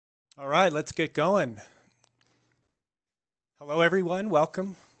All right, let's get going. Hello, everyone.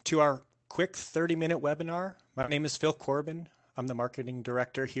 Welcome to our quick 30-minute webinar. My name is Phil Corbin. I'm the marketing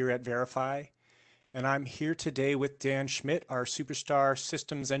director here at Variphy, and I'm here today with Dan Schmidt, our superstar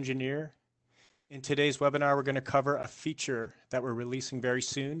systems engineer. In today's webinar, we're going to cover a feature that we're releasing very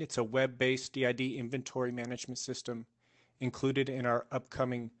soon. It's a web-based DID inventory management system included in our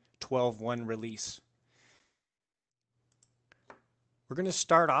upcoming 12.1 release. We're going to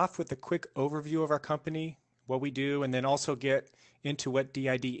start off with a quick overview of our company, what we do, and then also get into what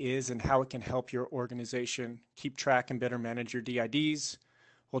DID is and how it can help your organization keep track and better manage your DIDs.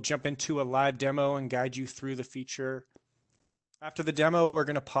 We'll jump into a live demo and guide you through the feature. After the demo, we're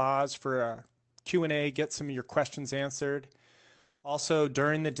going to pause for a Q&A, get some of your questions answered. Also,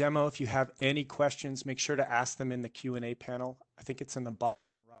 during the demo, if you have any questions, make sure to ask them in the Q&A panel. I think it's in the bottom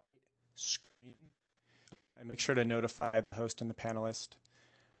right screen. And make sure to notify the host and the panelist.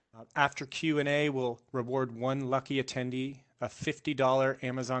 After Q&A, we'll reward one lucky attendee a $50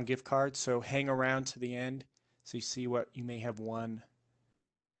 Amazon gift card. So hang around to the end so you see what you may have won.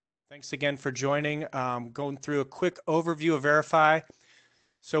 Thanks again for joining. Going through a quick overview of Variphy.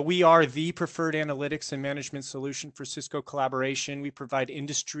 So we are the preferred analytics and management solution for Cisco collaboration. We provide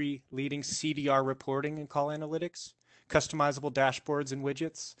industry-leading CDR reporting and call analytics, customizable dashboards and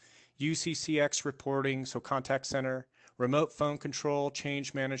widgets, UCCX reporting, so contact center, remote phone control,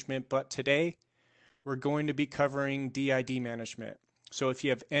 change management, but today we're going to be covering DID management. So if you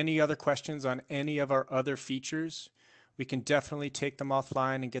have any other questions on any of our other features, we can definitely take them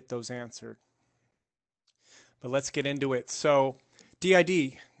offline and get those answered. But let's get into it. So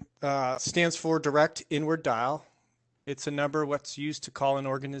DID stands for Direct Inward Dial. It's a number what's used to call an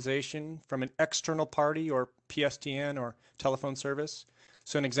organization from an external party or PSTN or telephone service.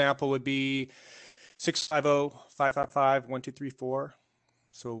 So an example would be 650-555-1234.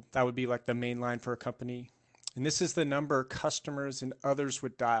 So that would be like the main line for a company. And this is the number customers and others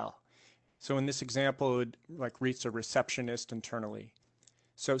would dial. So in this example, it would like reach a receptionist internally.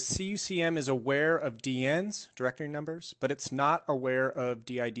 So CUCM is aware of DNs, directory numbers, but it's not aware of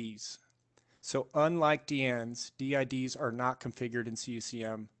DIDs. So unlike DNs, DIDs are not configured in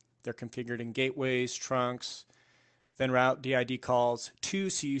CUCM. They're configured in gateways, trunks, then route DID calls to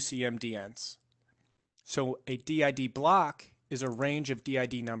CUCM DNs. So a DID block is a range of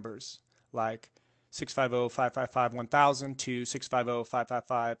DID numbers like 650-555-1000 to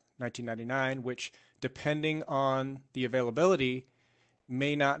 650-555-1999, which depending on the availability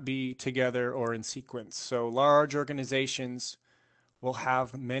may not be together or in sequence. So large organizations will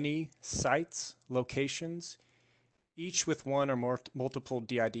have many sites, locations, each with one or more multiple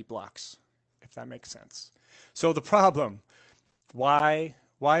DID blocks, if that makes sense. So the problem, why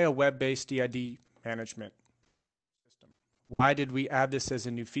a web-based DID management system? Why did we add this as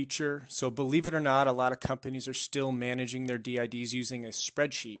a new feature? So believe it or not, a lot of companies are still managing their DIDs using a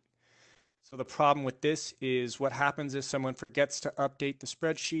spreadsheet. So the problem with this is what happens if someone forgets to update the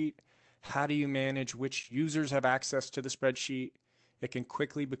spreadsheet. How do you manage which users have access to the spreadsheet? It can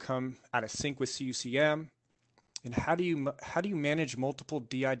quickly become out of sync with CUCM. And how do you manage multiple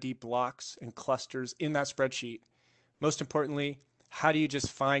DID blocks and clusters in that spreadsheet? Most importantly, how do you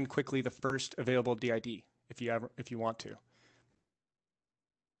just find quickly the first available DID if you want to?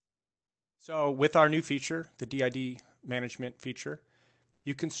 So with our new feature, the DID management feature,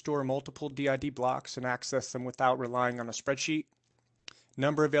 you can store multiple DID blocks and access them without relying on a spreadsheet.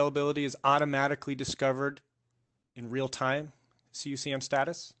 Number availability is automatically discovered in real time, CUCM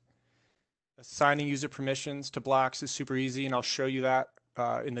status. Assigning user permissions to blocks is super easy, and I'll show you that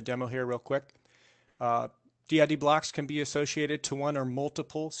in the demo here real quick. DID blocks can be associated to one or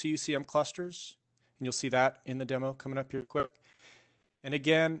multiple CUCM clusters, and you'll see that in the demo coming up here quick. And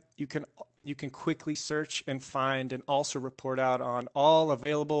again, you can quickly search and find and also report out on all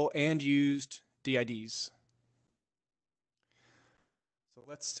available and used DIDs. So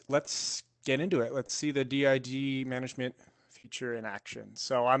let's get into it. Let's see the DID management feature in action.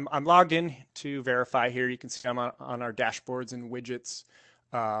 So I'm logged in to Variphy here. You can see I'm on our dashboards and widgets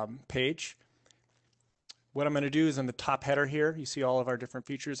page. What I'm going to do is in the top header here, you see all of our different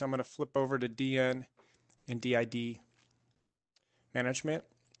features. I'm going to flip over to DN and DID management.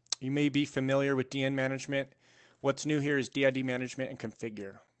 You may be familiar with DN management. What's new here is DID management and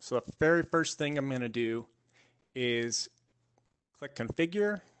configure. So the very first thing I'm going to do is click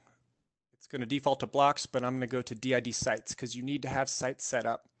configure. It's going to default to blocks, but I'm going to go to DID sites because you need to have sites set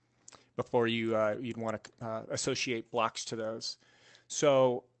up before you'd want to associate blocks to those.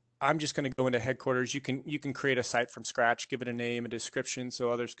 So I'm just going to go into headquarters. You can create a site from scratch, give it a name, a description,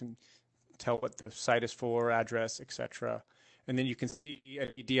 so others can tell what the site is for, address, etc. and then you can see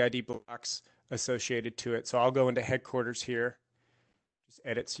any DID blocks associated to it. So I'll go into headquarters here, just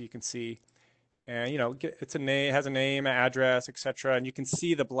edit so you can see. And it's a name, has a name, address, etc. And you can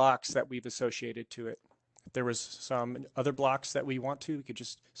see the blocks that we've associated to it. If there was some other blocks that we want to, we could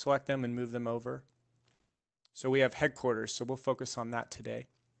just select them and move them over. So we have headquarters, so we'll focus on that today.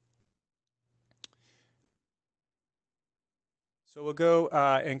 So we'll go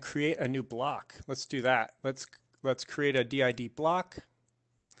and create a new block. Let's do that. Let's create a DID block.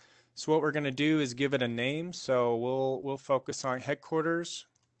 So what we're going to do is give it a name. So we'll focus on headquarters.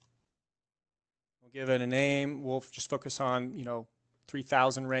 We'll give it a name. We'll just focus on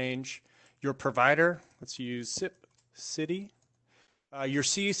 3000 range. Your provider, let's use SIP city. Your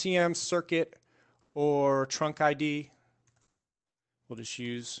CUCM circuit or trunk ID, we'll just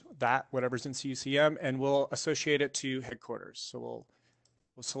use that, whatever's in CUCM, and we'll associate it to headquarters. So we'll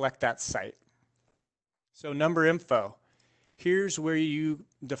select that site. So number info, here's where you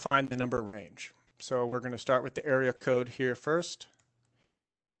define the number range. So we're going to start with the area code here first.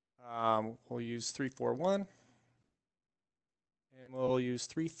 We'll use 341, and we'll use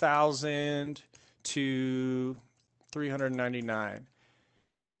 3000 to 399.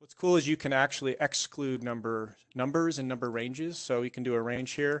 What's cool is you can actually exclude numbers and number ranges. So we can do a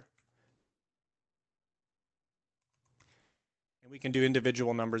range here. And we can do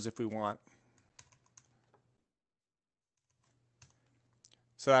individual numbers if we want.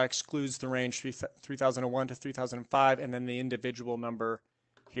 So that excludes the range 3001 to 3005, and then the individual number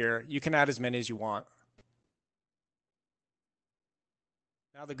here. You can add as many as you want.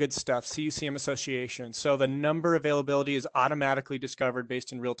 Now the good stuff, CUCM association. So the number availability is automatically discovered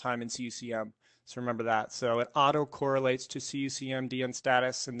based in real time in CUCM. So remember that. So it auto correlates to CUCM DN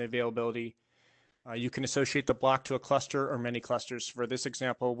status and the availability. You can associate the block to a cluster or many clusters. For this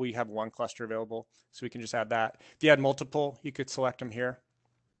example, we have one cluster available, so we can just add that. If you had multiple, you could select them here.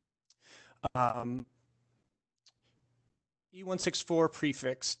 E164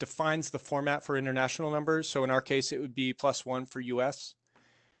 prefix defines the format for international numbers. So in our case, it would be +1 for US.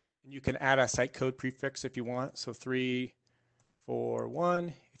 And you can add a site code prefix if you want. So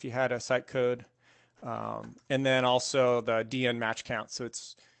 341 if you had a site code. And then also the DN match count. So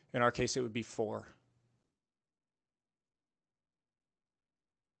it's, in our case, it would be 4.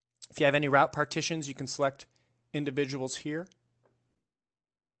 If you have any route partitions, you can select individuals here.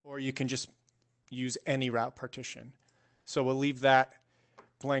 Or you can just use any route partition. So we'll leave that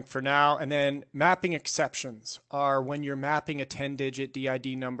blank for now. And then mapping exceptions are when you're mapping a 10-digit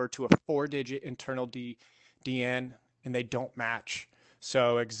DID number to a 4-digit internal DN and they don't match.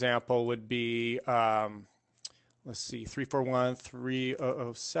 So example would be, let's see,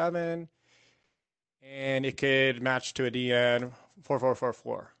 341-3007, and it could match to a DN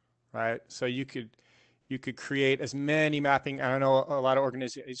 4444, right? So you could create as many mapping. I know a lot of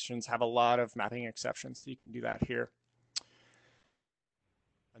organizations have a lot of mapping exceptions, so you can do that here.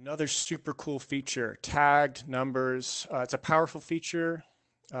 Another super cool feature, tagged numbers. It's a powerful feature.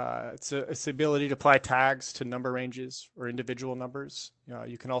 It's the ability to apply tags to number ranges or individual numbers.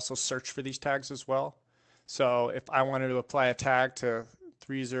 You can also search for these tags as well. So if I wanted to apply a tag to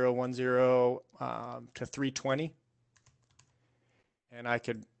 3010 to 320, and I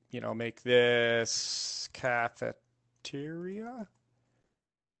could, make this cafeteria,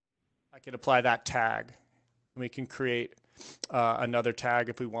 I could apply that tag. We can create another tag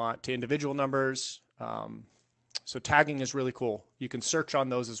if we want to individual numbers. So tagging is really cool. You can search on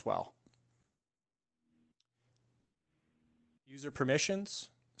those as well. User permissions.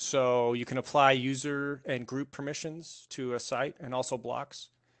 So you can apply user and group permissions to a site and also blocks.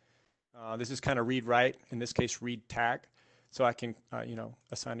 This is kind of read write, in this case read tag. So I can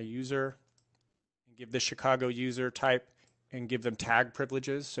assign a user and give the Chicago user type and give them tag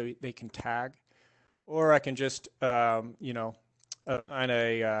privileges so they can tag. Or I can just, assign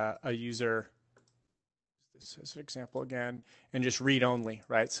a user, this is an example again, and just read only,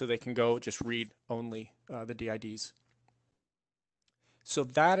 right? So they can go just read only the DIDs. So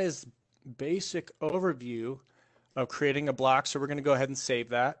that is basic overview of creating a block. So we're going to go ahead and save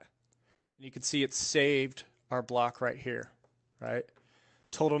that. And you can see it's saved our block right here, right?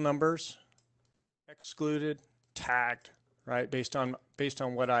 Total numbers, excluded, tagged, right? Based on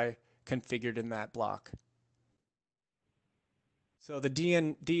what I configured in that block. So the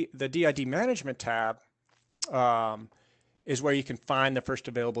DID management tab is where you can find the first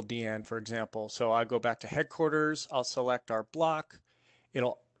available DN, for example. So I go back to headquarters, I'll select our block.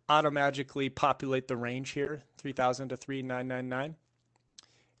 It'll automatically populate the range here, 3000 to 3999.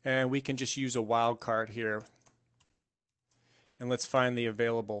 And we can just use a wildcard here. And let's find the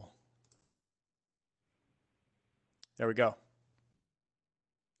available. There we go.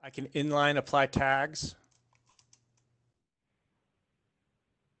 I can inline apply tags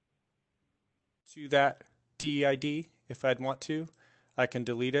to that DID if I'd want to. I can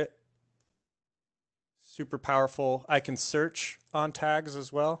delete it. Super powerful. I can search on tags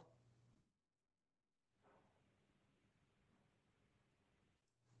as well.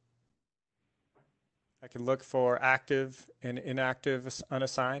 I can look for active and inactive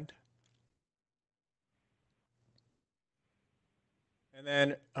unassigned. And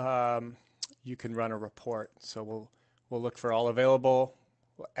then you can run a report. So we'll look for all available.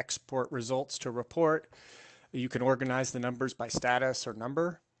 We'll export results to report. You can organize the numbers by status or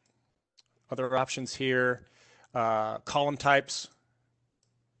number. Other options here, column types,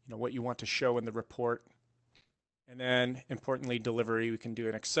 what you want to show in the report. And then importantly, delivery, we can do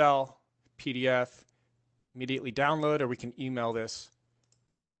an Excel, PDF, immediately download, or we can email this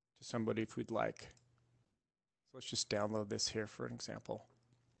to somebody if we'd like. So let's just download this here for an example.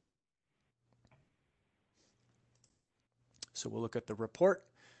 So we'll look at the report.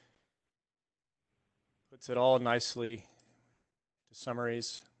 Puts it all nicely to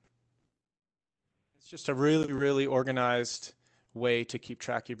summaries. It's just a really, really organized way to keep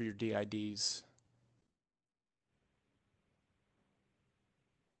track of your DIDs.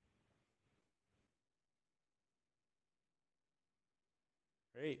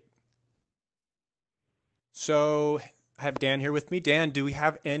 Great. So I have Dan here with me. Dan, do we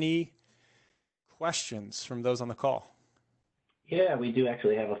have any questions from those on the call? Yeah, we do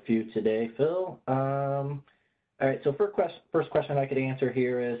actually have a few today, Phil. All right, so first question I could answer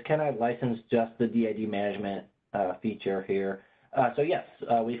here is, can I license just the DID management feature here? So yes,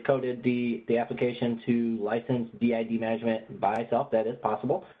 we've coded the application to license DID management by itself. That is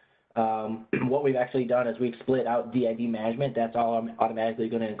possible. What we've actually done is we've split out DID management. That's all automatically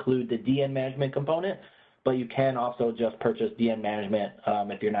going to include the DN management component, but you can also just purchase DN management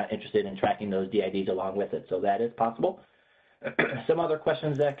if you're not interested in tracking those DIDs along with it. So that is possible. Some other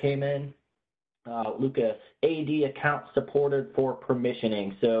questions that came in. Lucas, AD account supported for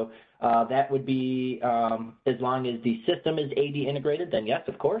permissioning. So that would be as long as the system is AD integrated, then yes,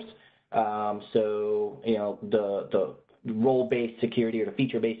 of course. So, the role-based security or the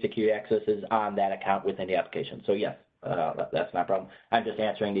feature-based security access is on that account within the application. So yes, that's not a problem. I'm just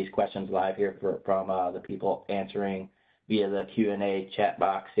answering these questions live here from the people answering via the Q&A chat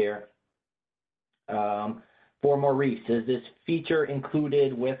box here. For Maurice, is this feature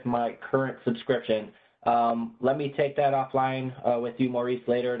included with my current subscription? Let me take that offline with you, Maurice,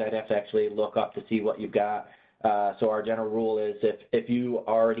 later. I'd have to actually look up to see what you've got. So our general rule is if you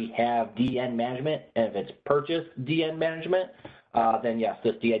already have DN management and if it's purchased DN management, then yes,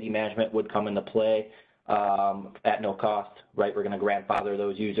 this DID management would come into play at no cost, right? We're going to grandfather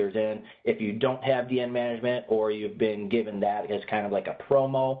those users in. If you don't have DN management or you've been given that as kind of like a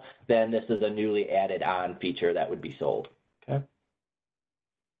promo, then this is a newly added on feature that would be sold. Okay.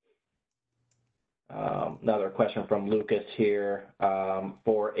 Another question from Lucas here,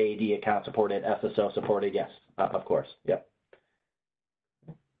 for AD account supported, SSO supported, yes, of course, yep.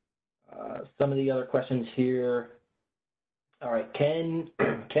 Some of the other questions here. All right, can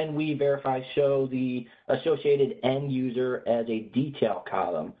we verify show the associated end user as a detail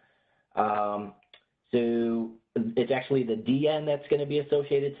column? So it's actually the DN that's going to be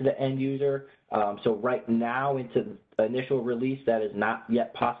associated to the end user. So right now into the initial release, that is not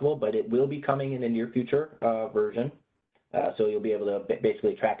yet possible, but it will be coming in the near future version. So you'll be able to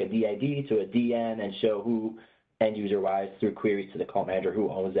basically track a DID to a DN and show who end user wise through queries to the call manager who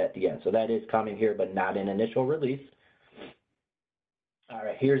owns that DN. So that is coming here, but not in initial release. All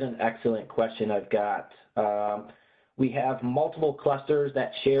right, here's an excellent question I've got. We have multiple clusters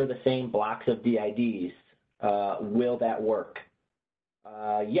that share the same blocks of DIDs. Will that work?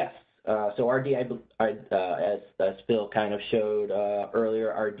 Yes. So our DID, as Phil kind of showed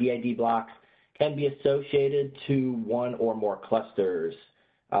earlier, our DID blocks can be associated to one or more clusters.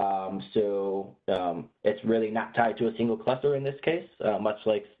 It's really not tied to a single cluster in this case, much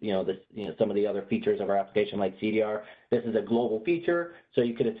like some of the other features of our application like CDR. This is a global feature, so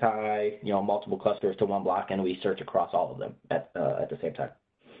you could tie multiple clusters to one block, and we search across all of them at the same time.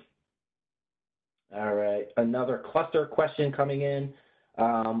 All right, another cluster question coming in.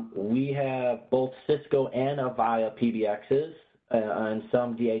 We have both Cisco and Avaya PBXs, and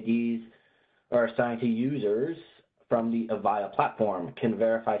some DIDs are assigned to users from the Avaya platform. Can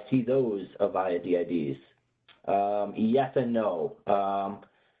Verify see those Avaya DIDs? Yes and no.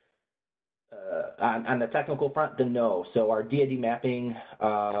 On the technical front, the no. So our DID mapping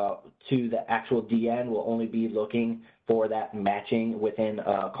to the actual DN will only be looking for that matching within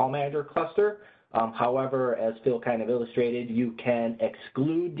a call manager cluster. However, as Phil kind of illustrated, you can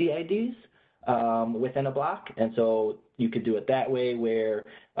exclude DIDs within a block, and so you could do it that way where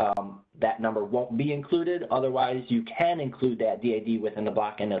that number won't be included. Otherwise, you can include that DID within the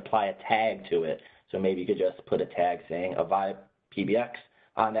block and apply a tag to it. So maybe you could just put a tag saying Avaya PBX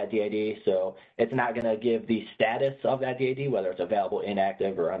on that DID. So it's not going to give the status of that DID, whether it's available,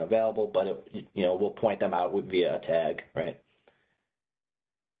 inactive, or unavailable, but it, we'll point them out via a tag, right?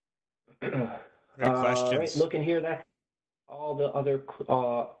 Great questions. All right, looking here, that's all the other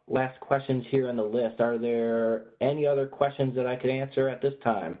last questions here on the list. Are there any other questions that I could answer at this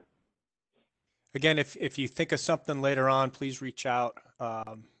time? Again, if you think of something later on, please reach out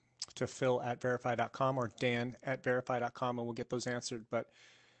to phil@variphy.com or dan@variphy.com, and we'll get those answered. But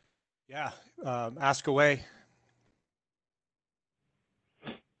yeah, ask away.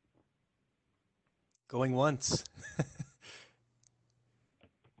 Going once.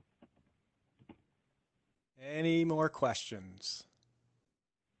 Any more questions?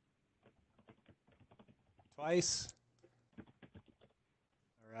 Twice?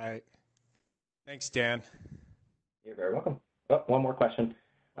 All right. Thanks, Dan. You're very welcome. Oh, one more question.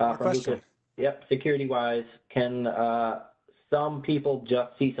 One more question. Lucas. Yep, security-wise, can some people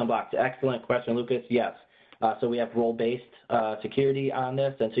just see some blocks? Excellent question, Lucas. Yes. So we have role-based security on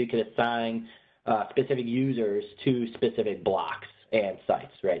this, and so you can assign specific users to specific blocks and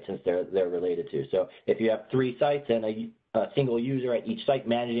sites, right, since they're related to. So if you have 3 sites and a single user at each site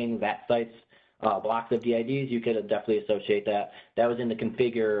managing that site's blocks of DIDs, you could definitely associate that. That was in the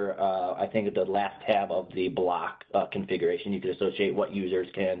configure, I think, at the last tab of the block configuration. You could associate what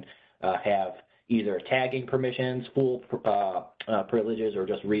users can have either tagging permissions, full privileges, or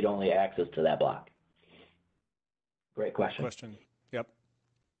just read-only access to that block. Great question. Yep.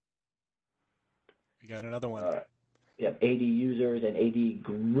 We got another one. Yep, AD users and AD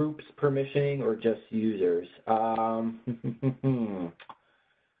groups permissioning, or just users?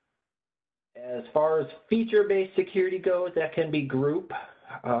 As far as feature-based security goes, that can be group.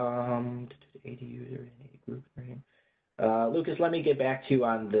 AD user and AD group. Lucas, let me get back to you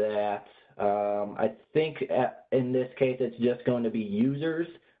on that. I think in this case, it's just going to be users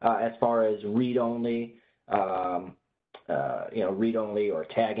as far as read-only, read-only or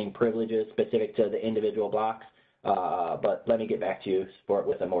tagging privileges specific to the individual blocks. But let me get back to you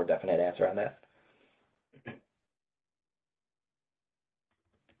with a more definite answer on that.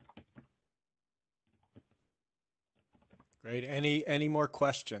 Great. Any more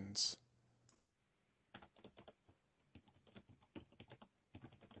questions?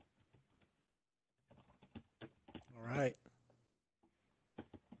 All right.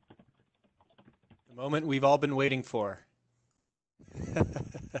 The moment we've all been waiting for.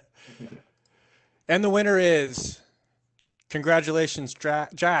 And the winner is, congratulations,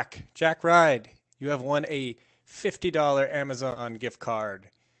 Jack Ride. You have won a $50 Amazon gift card,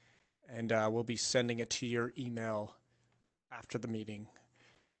 and we'll be sending it to your email after the meeting.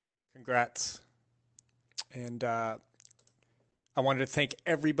 Congrats. And I wanted to thank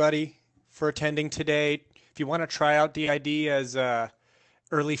everybody for attending today. If you want to try out DID as a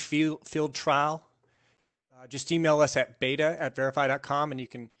early field trial, just email us at beta@variphy.com, and you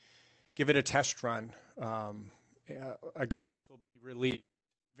can give it a test run. It will be released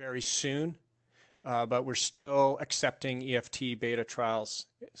very soon, but we're still accepting EFT beta trials.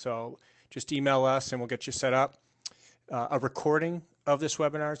 So just email us and we'll get you set up. A recording of this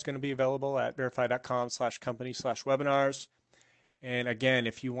webinar is going to be available at variphy.com/company/webinars. And again,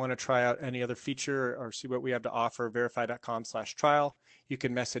 if you want to try out any other feature or see what we have to offer, variphy.com/trial, you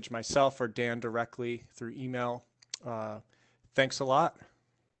can message myself or Dan directly through email. Thanks a lot.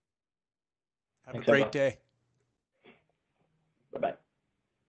 Have a great day. Bye-bye.